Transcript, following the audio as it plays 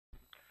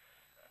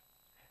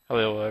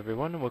Hello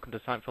everyone, and welcome to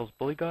Seinfeld's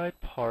Bully Guide,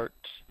 part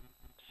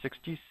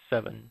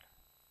 67.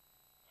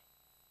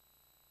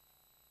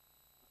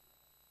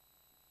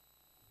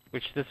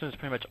 Which this one is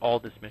pretty much all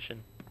this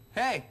mission.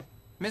 Hey,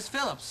 Miss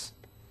Phillips.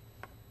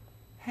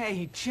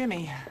 Hey,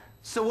 Jimmy.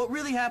 So what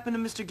really happened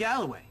to Mr.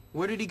 Galloway?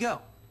 Where did he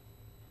go?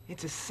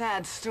 It's a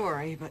sad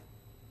story, but...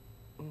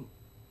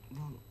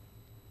 well,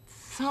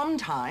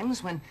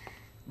 sometimes when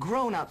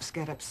grown-ups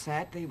get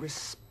upset, they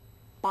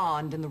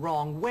respond in the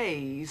wrong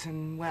ways,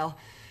 and, well...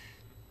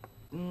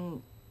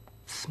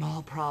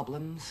 small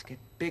problems get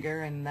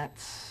bigger, and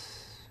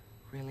that's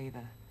really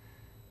the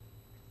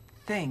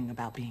thing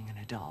about being an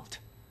adult.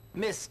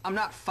 Miss, I'm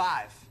not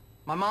 5.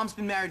 My mom's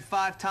been married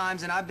 5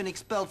 times, and I've been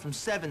expelled from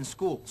 7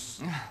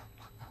 schools.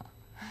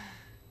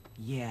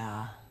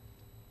 Yeah.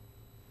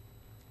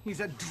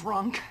 He's a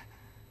drunk.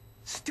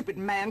 Stupid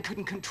man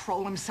couldn't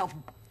control himself.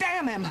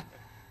 Damn him!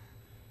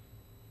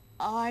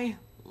 I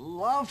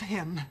love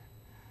him.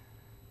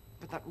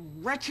 But that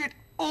wretched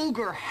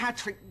ogre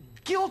Hattrick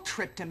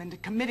guilt-tripped him into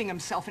committing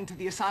himself into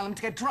the asylum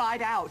to get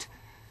dried out.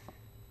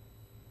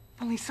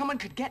 If only someone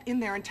could get in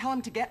there and tell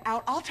him to get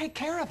out, I'll take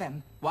care of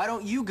him. Why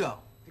don't you go?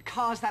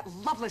 Because that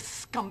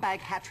loveless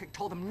scumbag Hattrick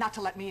told him not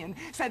to let me in.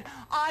 Said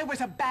I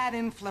was a bad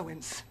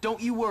influence. Don't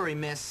you worry,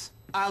 miss.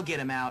 I'll get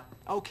him out.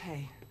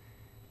 Okay.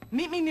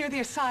 Meet me near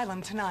the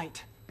asylum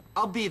tonight.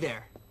 I'll be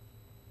there.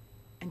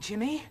 And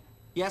Jimmy?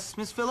 Yes,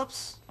 Miss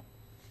Phillips?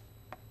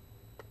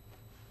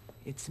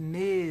 It's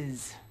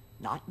Ms.,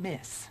 not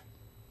Miss.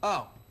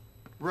 Oh,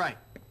 right.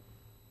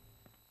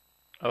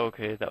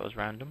 Okay, that was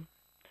random.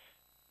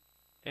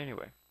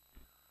 Anyway.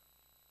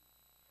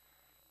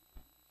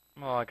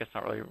 Well, I guess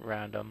not really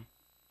random,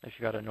 if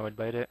you got annoyed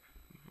by it,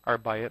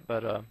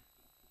 but,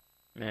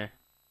 meh.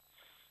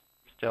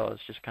 Still,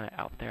 it's just kind of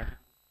out there.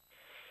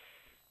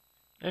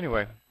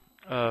 Anyway,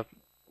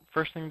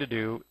 first thing to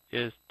do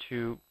is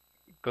to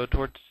go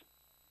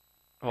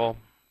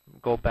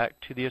go back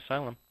to the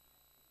asylum.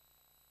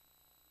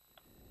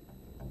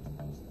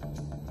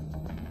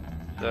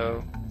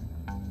 So,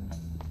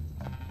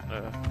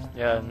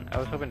 yeah, and I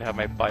was hoping to have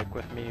my bike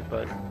with me,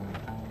 but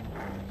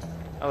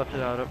I left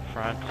it out up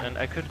front, and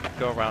I could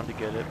go around to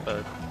get it,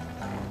 but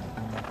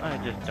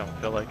I just don't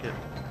feel like it.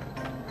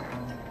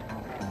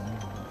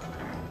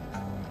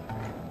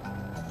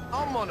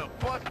 I'm gonna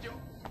bust you.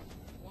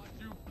 Watch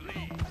you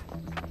bleed.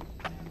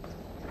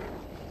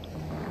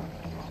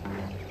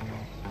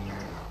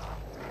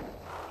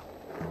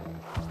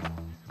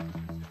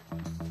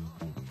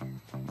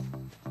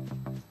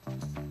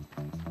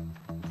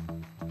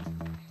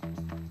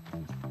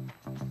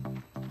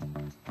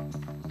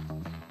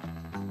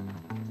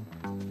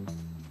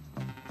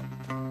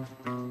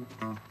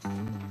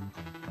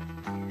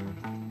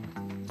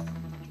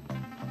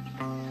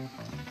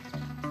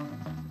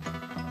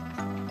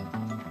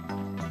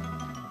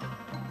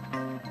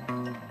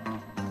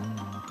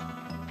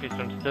 Okay,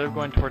 so instead of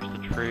going towards the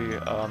tree,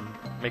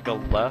 make a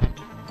left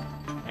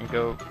and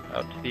go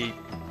out to the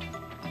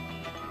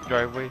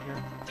driveway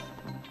here.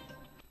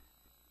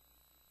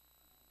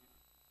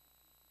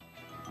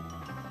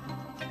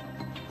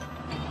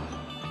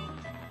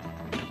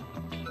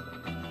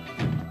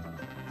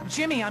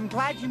 Jimmy, I'm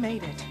glad you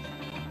made it.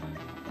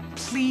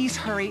 Please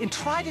hurry and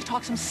try to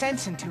talk some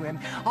sense into him.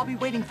 I'll be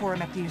waiting for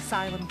him at the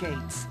asylum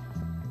gates.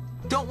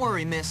 Don't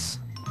worry, miss.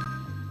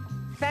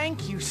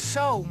 Thank you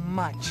so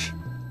much.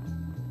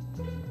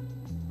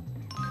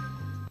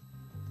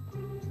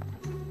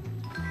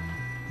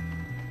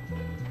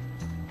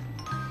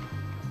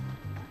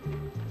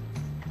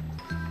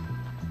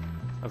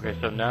 Okay,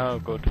 so now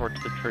go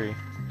towards the tree.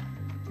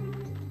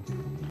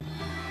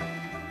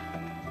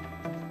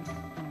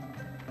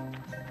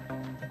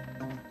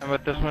 And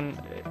with this one,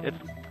 it's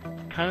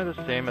kind of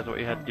the same as what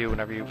you had to do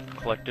whenever you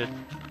collected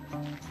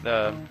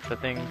the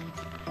things.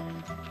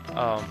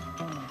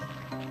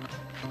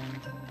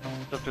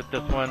 Just with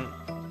this one,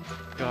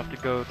 you'll have to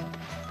go,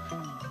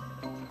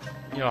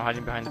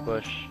 hiding behind the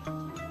bush.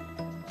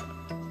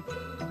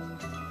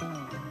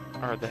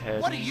 Or the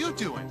hedge. What are you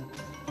doing?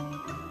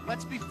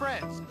 Let's be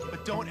friends,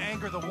 but don't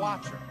anger the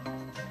Watcher.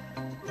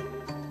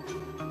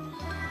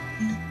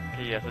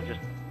 Okay, yeah, so just,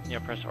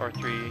 press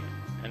R3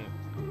 and,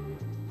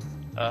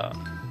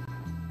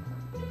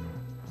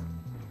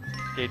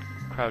 stay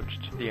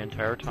crouched the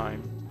entire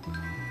time.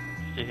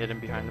 Stay hidden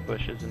behind the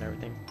bushes and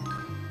everything.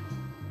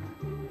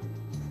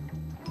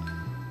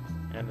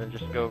 And then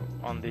just go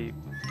on the,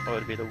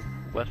 it'd be the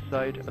west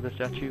side of the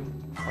statue,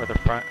 or the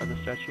front of the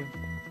statue.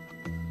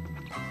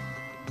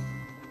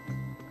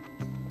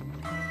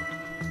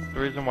 The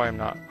reason why I'm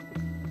not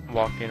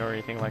walking or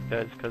anything like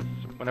that is because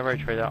whenever I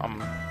tried that on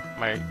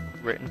my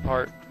written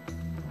part,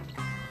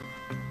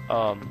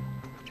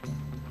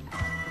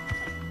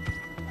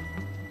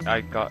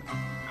 I got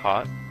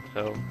caught,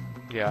 so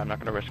yeah, I'm not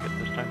going to risk it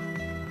this time.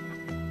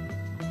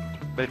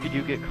 But if you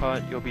do get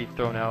caught, you'll be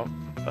thrown out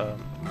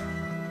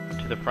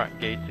to the front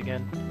gates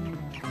again,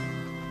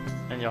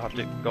 and you'll have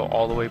to go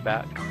all the way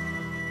back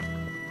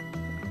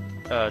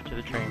to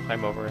the train,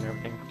 climb over and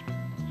everything.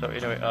 So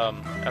anyway,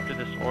 after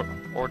this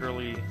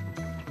orderly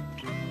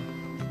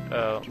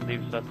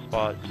leaves that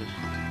spot, just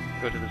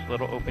go to this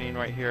little opening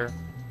right here,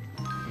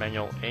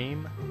 manual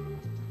aim,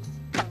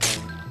 and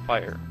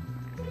fire.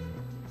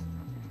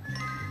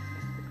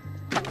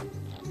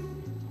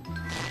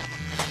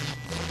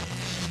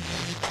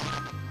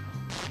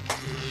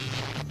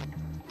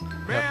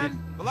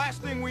 Man, the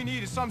last thing we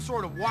need is some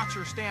sort of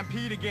watcher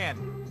stampede again.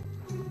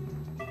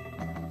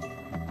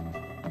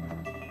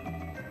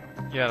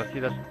 Yeah, see,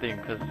 that's the thing,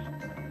 because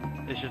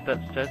it's just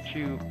that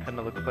statue kind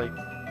of looks like,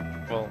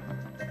 well,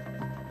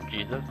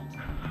 Jesus.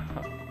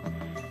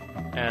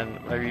 And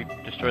whenever you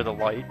destroy the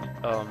light,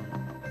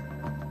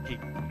 he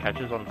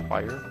catches on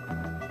fire.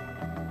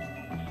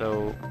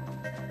 So,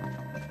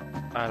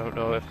 I don't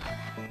know if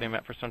they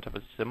meant for some type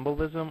of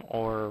symbolism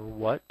or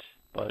what,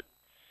 but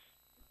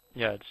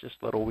yeah, it's just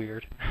a little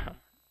weird.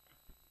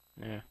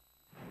 Yeah.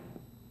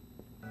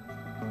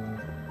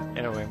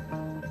 Anyway,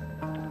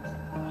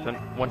 so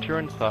once you're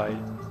inside,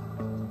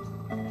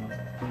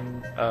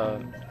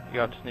 you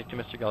have to sneak to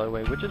Mr.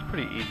 Galloway, which is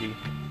pretty easy.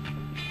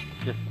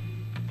 Just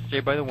stay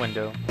by the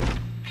window,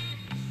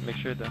 make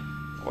sure the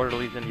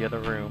orderly's in the other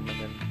room, and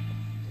then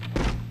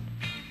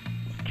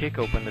kick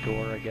open the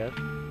door, I guess,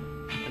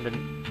 and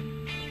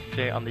then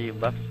stay on the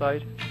left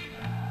side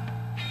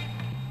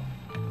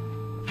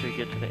till you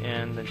get to the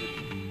end, and just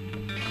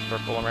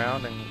circle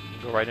around and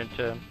go right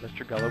into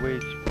Mr.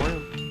 Galloway's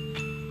room.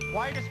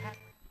 Why does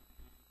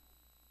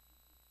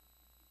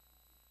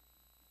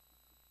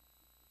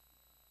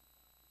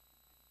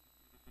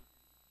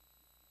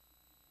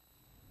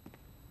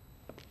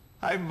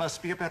I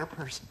must be a better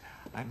person.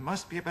 I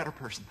must be a better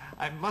person.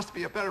 I must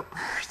be a better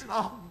person.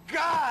 Oh,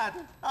 God!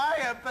 I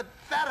am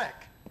pathetic!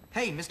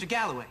 Hey, Mr.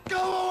 Galloway. Go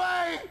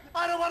away!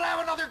 I don't want to have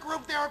another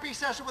group therapy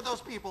session with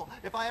those people.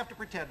 If I have to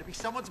pretend to be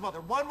someone's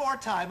mother one more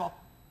time, I'll...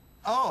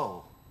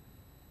 Oh.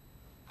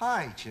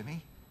 Hi,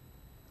 Jimmy.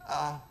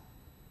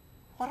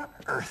 What on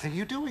earth are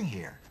you doing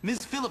here? Ms.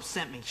 Phillips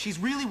sent me. She's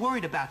really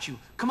worried about you.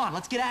 Come on,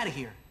 let's get out of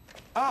here.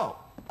 Oh,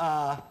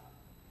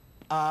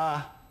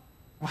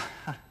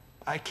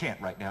 I can't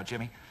right now,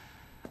 Jimmy.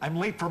 I'm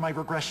late for my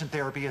regression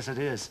therapy as it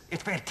is.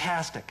 It's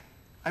fantastic.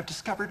 I've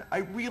discovered I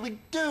really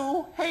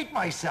do hate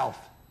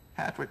myself.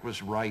 Patrick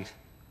was right.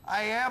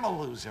 I am a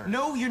loser.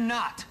 No, you're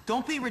not.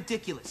 Don't be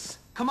ridiculous.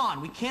 Come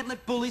on, we can't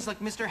let bullies like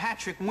Mr.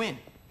 Hattrick win.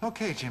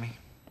 Okay, Jimmy.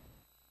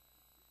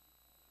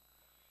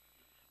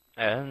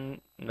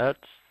 And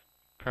that's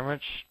pretty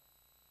much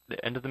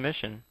the end of the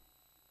mission.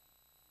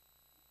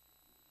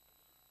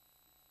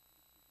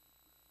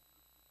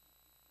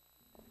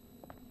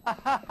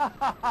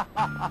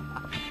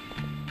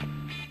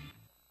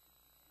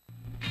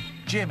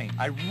 Jimmy,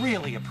 I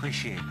really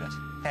appreciate this.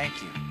 Thank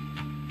you.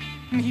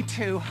 Me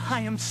too.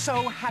 I am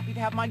so happy to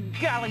have my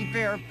galley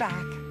bear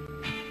back.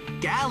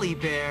 Galley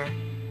bear?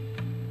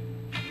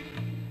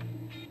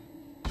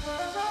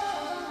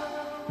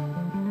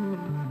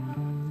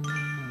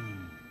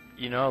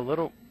 You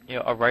know,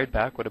 a ride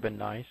back would have been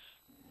nice.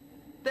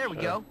 There we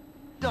go.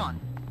 Done.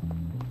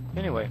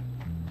 Anyway.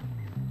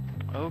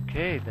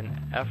 Okay,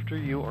 then after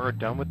you are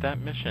done with that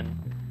mission,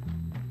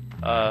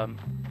 I'm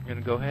going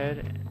to go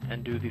ahead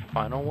and do the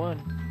final one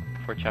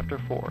for Chapter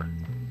 4,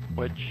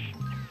 which,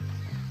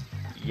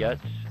 yet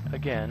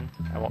again,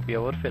 I won't be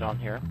able to fit on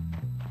here.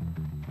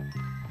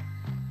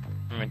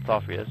 I mean, it's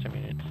obvious. I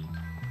mean, it's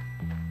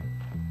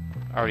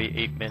already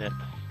 8 minutes,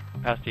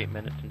 past 8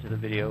 minutes into the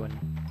video, and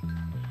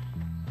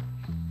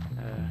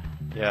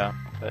yeah,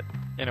 but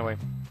anyway,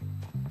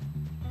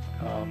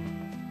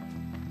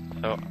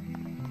 so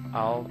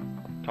I'll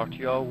talk to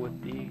you all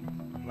with the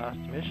last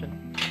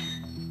mission.